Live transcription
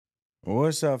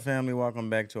What's up, family? Welcome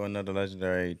back to another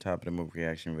legendary top of the move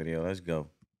reaction video. Let's go.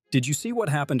 Did you see what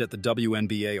happened at the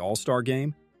WNBA All-Star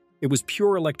Game? It was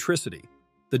pure electricity.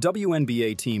 The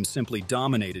WNBA team simply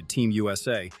dominated Team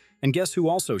USA, and guess who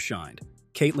also shined?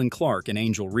 Caitlin Clark and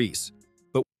Angel Reese.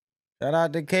 But Shout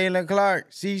out to Caitlin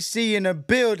Clark, CC in the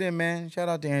building, man. Shout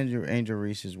out to Angel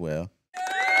Reese as well.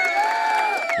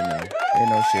 You know, ain't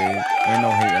no shade, ain't no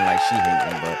hating like she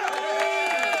hating, but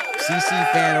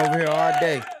CC fan over here all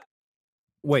day.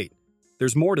 wait,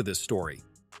 there's more to this story.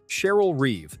 Cheryl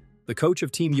Reeve, the coach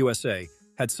of Team USA,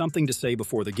 had something to say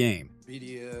before the game.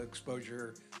 Media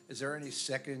exposure. Is there any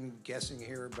second guessing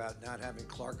here about not having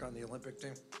Clark on the Olympic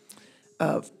team?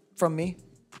 From me?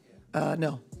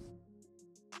 No.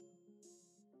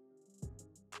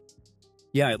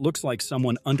 Yeah, it looks like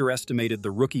someone underestimated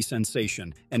the rookie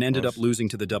sensation and ended up losing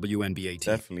to the WNBA team.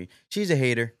 Definitely. She's a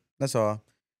hater. That's all.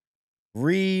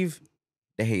 Reeve,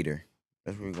 the hater.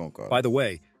 That's what we're going to call it. By the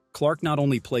way, Clark not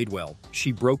only played well,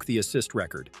 she broke the assist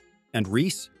record. And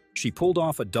Reese, she pulled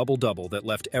off a double-double that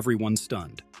left everyone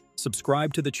stunned.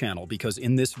 Subscribe to the channel because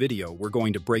in this video, we're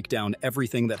going to break down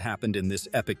everything that happened in this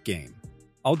epic game.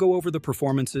 I'll go over the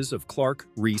performances of Clark,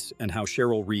 Reese, and how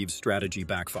Cheryl Reeve's strategy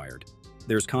backfired.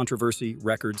 There's controversy,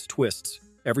 records, twists,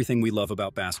 everything we love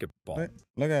about basketball.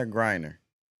 Look at Griner.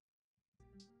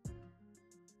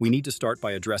 We need to start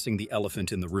by addressing the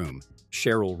elephant in the room,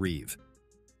 Cheryl Reeve.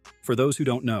 For those who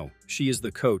don't know, she is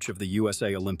the coach of the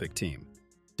USA Olympic team.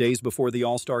 Days before the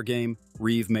All-Star game,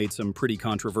 Reeve made some pretty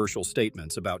controversial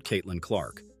statements about Caitlin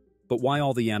Clark. But why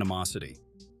all the animosity?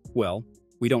 Well,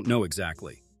 we don't know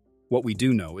exactly. What we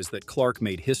do know is that Clark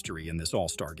made history in this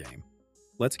All-Star game.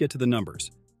 Let's get to the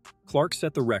numbers. Clark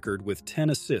set the record with 10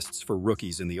 assists for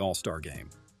rookies in the All-Star game.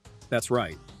 That's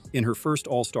right, in her first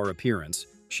All-Star appearance,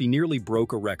 she nearly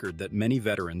broke a record that many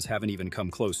veterans haven't even come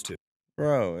close to.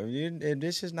 Bro, if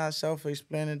this is not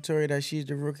self-explanatory that she's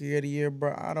the rookie of the year,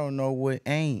 bro, I don't know what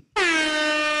ain't.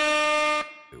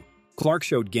 Clark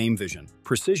showed game vision,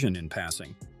 precision in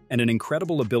passing, and an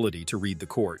incredible ability to read the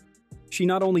court. She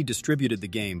not only distributed the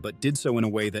game, but did so in a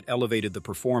way that elevated the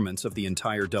performance of the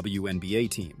entire WNBA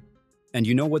team. And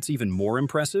you know what's even more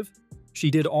impressive?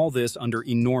 She did all this under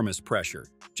enormous pressure.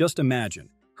 Just imagine,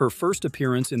 her first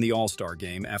appearance in the All-Star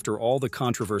game after all the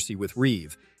controversy with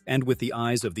Reeve, and with the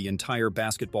eyes of the entire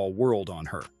basketball world on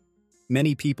her.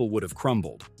 Many people would have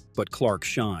crumbled, but Clark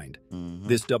shined.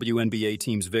 This WNBA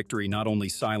team's victory not only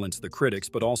silenced the critics,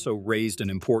 but also raised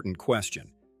an important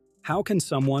question. How can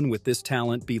someone with this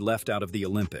talent be left out of the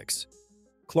Olympics?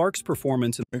 Clark's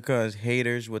performance... Because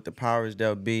haters with the powers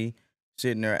that be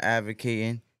sitting there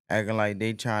advocating, acting like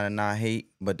they trying to not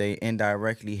hate, but they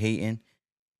indirectly hating,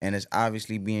 and it's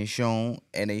obviously being shown,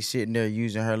 and they sitting there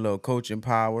using her little coaching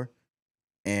power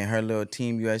and her little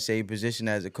Team USA position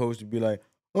as a coach to be like,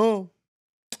 oh,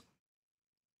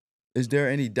 is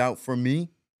there any doubt for me?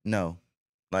 No.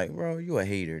 Like, bro, you a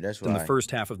hater. That's why. In the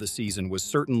first half of the season was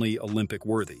certainly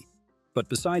Olympic-worthy. But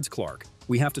besides Clark,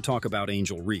 we have to talk about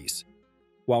Angel Reese.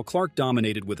 While Clark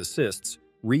dominated with assists,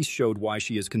 Reese showed why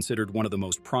she is considered one of the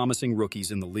most promising rookies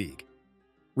in the league.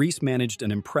 Reese managed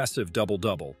an impressive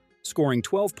double-double, scoring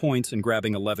 12 points and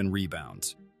grabbing 11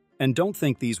 rebounds. And don't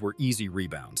think these were easy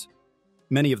rebounds.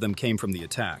 Many of them came from the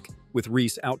attack, with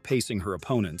Reese outpacing her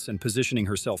opponents and positioning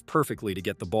herself perfectly to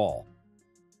get the ball.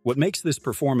 What makes this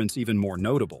performance even more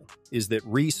notable is that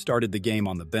Reese started the game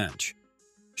on the bench.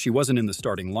 She wasn't in the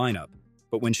starting lineup,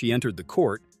 but when she entered the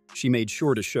court, she made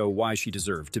sure to show why she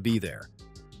deserved to be there.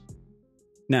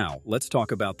 Now, let's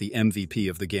talk about the MVP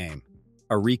of the game,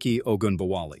 Arike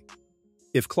Ogunbowale.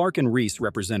 If Clark and Reese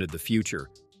represented the future,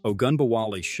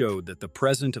 Ogunbowale showed that the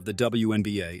present of the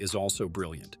WNBA is also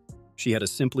brilliant. She had a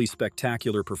simply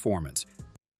spectacular performance.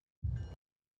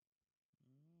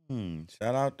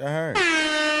 Shout out to her.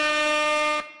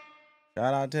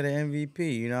 Shout out to the MVP.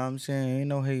 You know what I'm saying? Ain't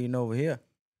no hating over here.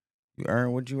 You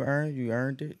earned what you earned. You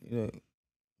earned it.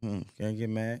 Can't get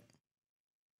mad.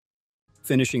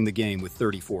 Finishing the game with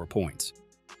 34 points.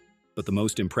 But the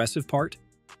most impressive part?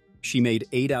 She made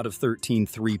 8 out of 13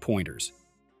 three-pointers.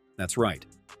 That's right.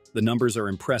 The numbers are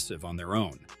impressive on their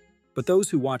own. But those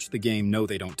who watch the game know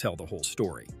they don't tell the whole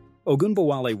story.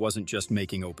 Ogunbowale wasn't just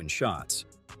making open shots.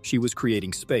 She was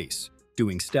creating space,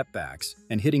 doing step-backs,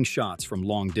 and hitting shots from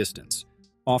long distance,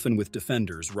 often with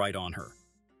defenders right on her.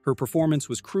 Her performance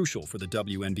was crucial for the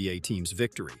WNBA team's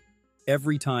victory.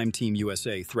 Every time Team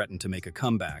USA threatened to make a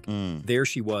comeback, there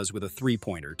she was with a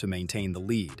three-pointer to maintain the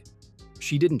lead.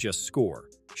 She didn't just score,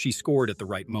 she scored at the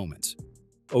right moments.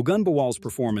 Ogunbowale's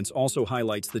performance also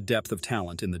highlights the depth of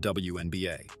talent in the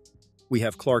WNBA. We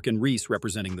have Clark and Reese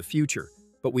representing the future,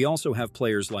 But we also have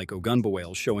players like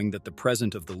Ogunbowale showing that the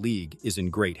present of the league is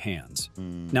in great hands.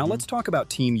 Now let's talk about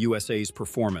Team USA's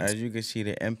performance. As you can see,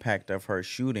 the impact of her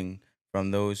shooting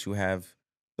from those who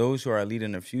are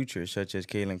leading the future, such as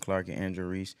Caitlin Clark and Angel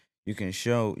Reese. You can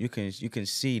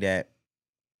see that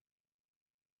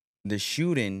the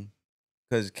shooting,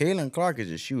 because Caitlin Clark is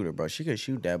a shooter, bro. She could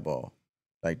shoot that ball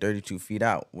like 32 feet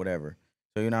out, whatever.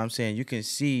 So, you know what I'm saying? You can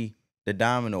see the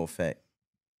domino effect.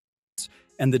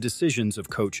 And the decisions of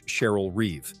coach Cheryl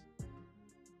Reeve.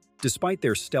 Despite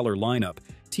their stellar lineup,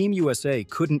 Team USA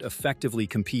couldn't effectively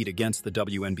compete against the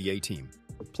WNBA team.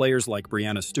 Players like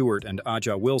Brianna Stewart and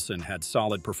Aja Wilson had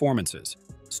solid performances.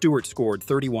 Stewart scored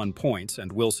 31 points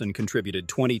and Wilson contributed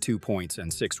 22 points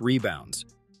and 6 rebounds.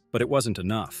 But it wasn't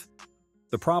enough.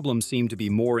 The problem seemed to be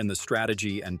more in the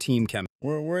strategy and team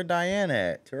Where Diana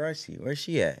at? Teresi, where's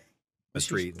she at?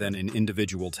 chemistry than in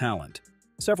individual talent.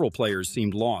 Several players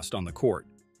seemed lost on the court.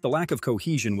 The lack of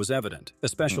cohesion was evident,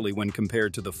 especially when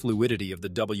compared to the fluidity of the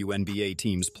WNBA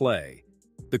team's play.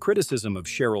 The criticism of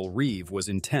Cheryl Reeve was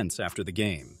intense after the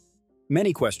game.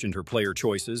 Many questioned her player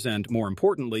choices and, more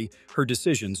importantly, her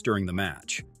decisions during the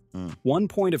match. One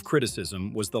point of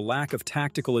criticism was the lack of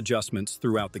tactical adjustments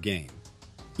throughout the game.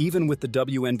 Even with the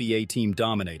WNBA team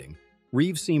dominating,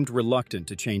 Reeve seemed reluctant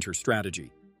to change her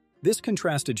strategy. This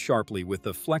contrasted sharply with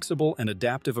the flexible and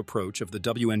adaptive approach of the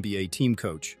WNBA team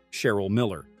coach, Cheryl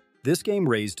Miller. This game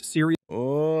raised serious...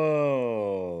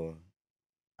 Oh,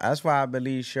 that's why I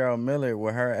believe Cheryl Miller,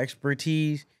 with her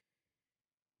expertise,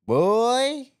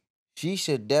 boy, she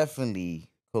should definitely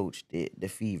coach the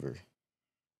Fever.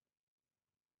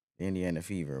 The Indiana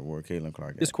Fever, where Caitlin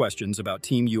Clark His questions about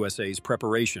Team USA's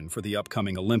preparation for the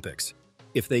upcoming Olympics.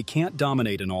 If they can't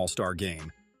dominate an all-star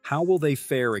game, how will they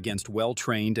fare against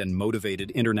well-trained and motivated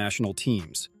international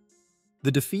teams?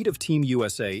 The defeat of Team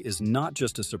USA is not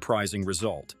just a surprising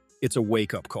result, it's a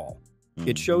wake-up call.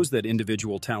 It shows that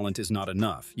individual talent is not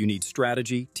enough. You need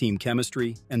strategy, team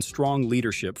chemistry, and strong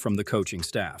leadership from the coaching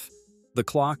staff. The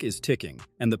clock is ticking,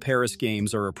 and the Paris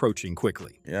Games are approaching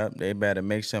quickly. Yep, they better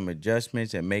make some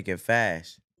adjustments and make it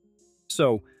fast.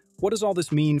 So, what does all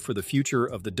this mean for the future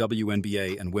of the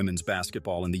WNBA and women's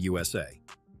basketball in the USA?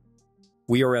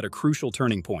 We are at a crucial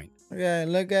turning point.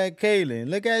 Look at Caitlin.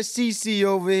 Look at Cece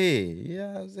over here. You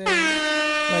know what I'm saying?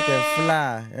 Like a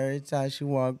fly every time she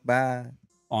walk by.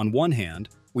 On one hand,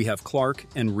 we have Clark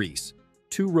and Reese,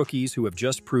 two rookies who have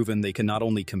just proven they can not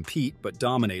only compete but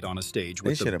dominate on a stage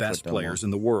with the best players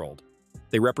in the world.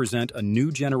 They represent a new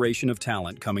generation of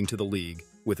talent coming to the league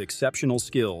with exceptional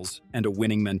skills and a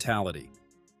winning mentality.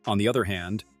 On the other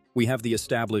hand, we have the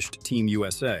established Team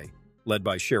USA, led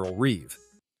by Cheryl Reeve.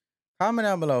 Comment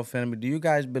down below, family. Do you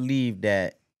guys believe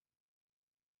that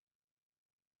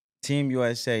Team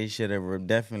USA should have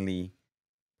definitely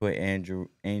put Angel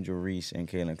Reese and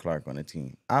Caitlin Clark on the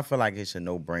team? I feel like it's a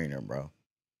no-brainer, bro.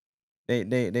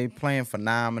 They playing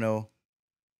phenomenal.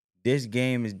 This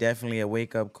game is definitely a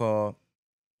wake-up call.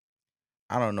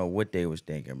 I don't know what they was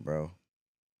thinking, bro.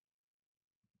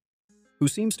 Who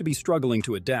seems to be struggling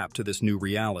to adapt to this new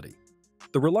reality.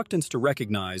 The reluctance to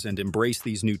recognize and embrace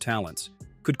these new talents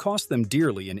could cost them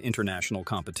dearly in international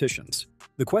competitions.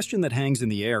 The question that hangs in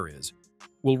the air is,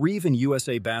 will Reeve and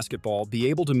USA Basketball be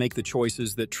able to make the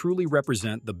choices that truly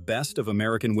represent the best of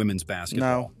American women's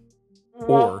basketball? No.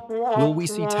 Or will we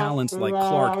see talents like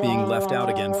Clark being left out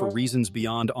again for reasons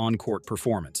beyond on-court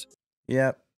performance?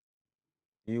 Yep.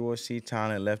 You will see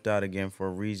talent left out again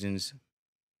for reasons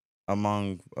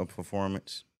among a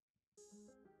performance.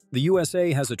 The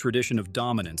USA has a tradition of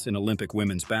dominance in Olympic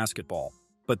women's basketball,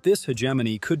 but this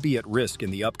hegemony could be at risk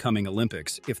in the upcoming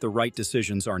Olympics if the right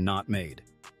decisions are not made.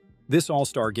 This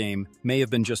All-Star game may have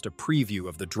been just a preview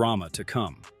of the drama to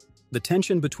come. The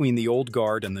tension between the old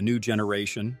guard and the new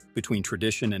generation, between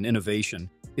tradition and innovation,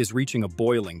 is reaching a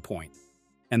boiling point,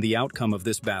 and the outcome of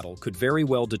this battle could very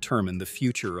well determine the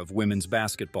future of women's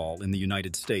basketball in the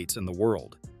United States and the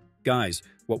world. Guys,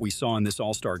 what we saw in this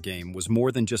All-Star game was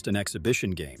more than just an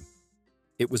exhibition game.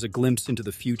 It was a glimpse into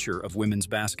the future of women's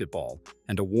basketball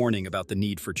and a warning about the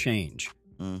need for change.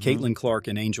 Caitlin Clark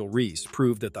and Angel Reese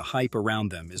proved that the hype around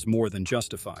them is more than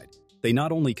justified. They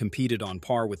not only competed on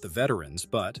par with the veterans,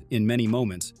 but, in many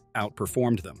moments,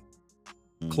 outperformed them.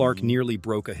 Clark nearly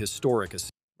broke a historic...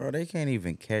 Bro, they can't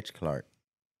even catch Clark.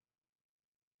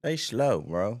 They slow,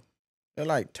 bro. They're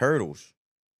like turtles.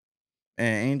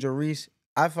 And Angel Reese,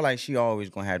 I feel like she always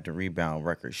going to have the rebound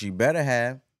record. She better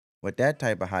have, with that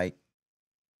type of height.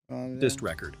 Assist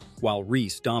record, while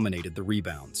Reese dominated the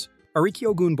rebounds. Arike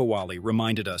Ogunbowale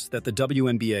reminded us that the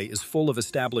WNBA is full of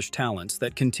established talents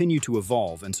that continue to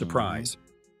evolve and surprise.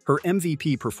 Her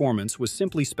MVP performance was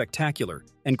simply spectacular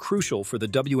and crucial for the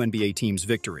WNBA team's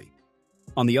victory.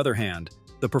 On the other hand,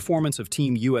 the performance of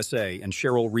Team USA and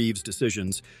Cheryl Reeves'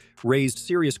 decisions raised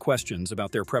serious questions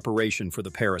about their preparation for the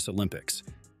Paris Olympics.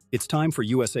 It's time for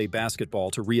USA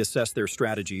Basketball to reassess their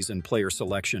strategies and player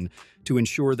selection to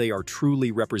ensure they are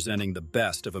truly representing the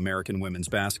best of American women's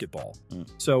basketball.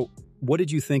 So, what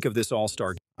did you think of this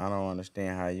All-Star I don't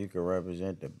understand how you can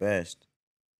represent the best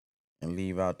and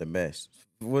leave out the best.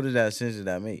 What does that sense does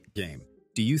that make? game?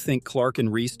 Do you think Clark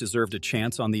and Reese deserved a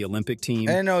chance on the Olympic team?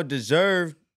 Ain't no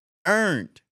deserved,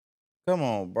 earned. Come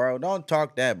on, bro. Don't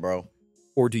talk that, bro.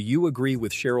 Or do you agree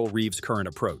with Cheryl Reeves' current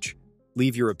approach?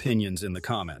 Leave your opinions in the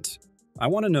comments. I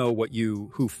want to know what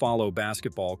you, who follow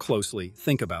basketball closely,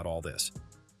 think about all this.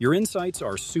 Your insights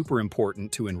are super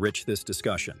important to enrich this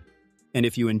discussion. And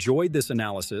if you enjoyed this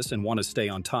analysis and want to stay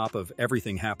on top of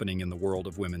everything happening in the world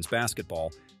of women's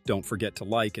basketball, don't forget to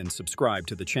like and subscribe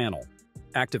to the channel.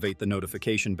 Activate the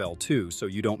notification bell too so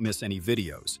you don't miss any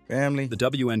videos. Family. The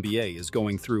WNBA is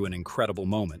going through an incredible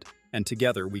moment, and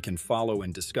together we can follow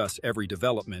and discuss every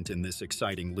development in this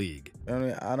exciting league.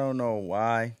 Family, I don't know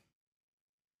why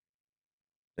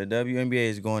the WNBA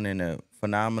is going in a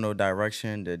phenomenal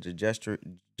direction. The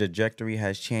trajectory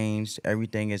has changed.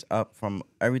 Everything is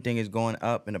going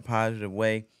up in a positive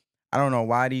way. I don't know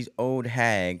why these old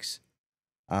hags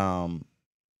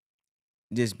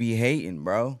just be hating,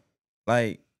 bro.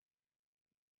 Like,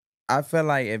 I feel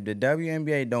like if the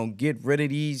WNBA don't get rid of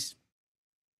these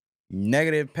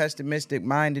negative,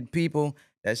 pessimistic-minded people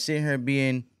that sit here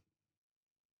being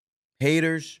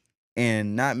haters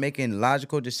and not making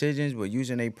logical decisions but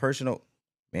using a personal...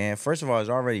 Man, first of all, there's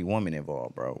already women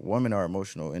involved, bro. Women are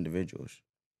emotional individuals.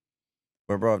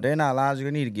 But, bro, if they're not logical,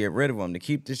 you need to get rid of them to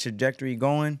keep this trajectory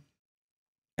going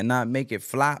and not make it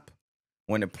flop.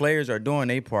 When the players are doing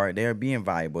their part, they're being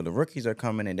valuable. The rookies are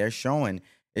coming and they're showing...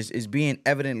 It's being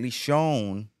evidently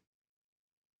shown,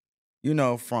 you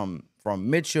know, from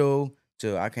Mitchell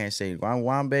to, I can't say,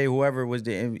 WNBA, whoever was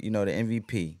the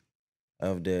MVP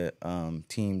of the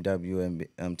Team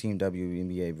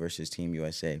WNBA versus Team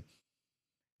USA.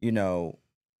 You know,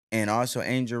 and also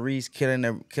Angel Reese killing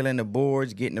the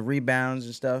boards, getting the rebounds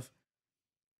and stuff.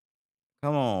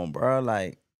 Come on, bro.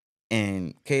 Like,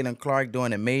 and Caitlin Clark doing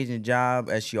an amazing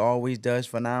job as she always does,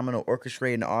 phenomenal,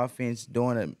 orchestrating the offense,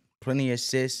 doing plenty of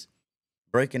assists,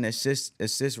 breaking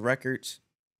assist records,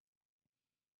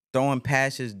 throwing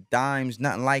passes, dimes,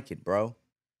 nothing like it, bro.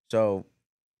 So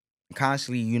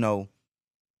constantly,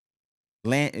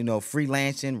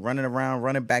 freelancing, running around,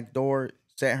 running back door,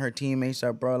 setting her teammates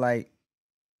up, bro. Like,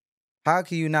 how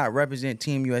can you not represent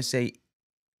Team USA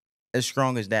as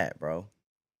strong as that, bro?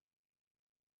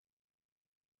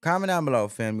 Comment down below,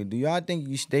 family. Do y'all think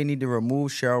they need to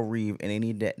remove Cheryl Reeve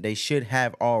and they should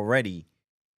have already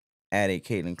added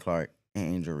Caitlin Clark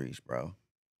and Angel Reese, bro?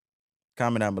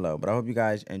 Comment down below. But I hope you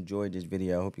guys enjoyed this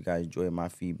video. I hope you guys enjoyed my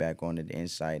feedback on it, the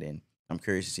insight, and I'm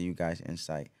curious to see you guys'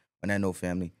 insight. On that note,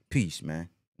 family, peace, man.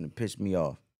 And it pissed me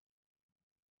off.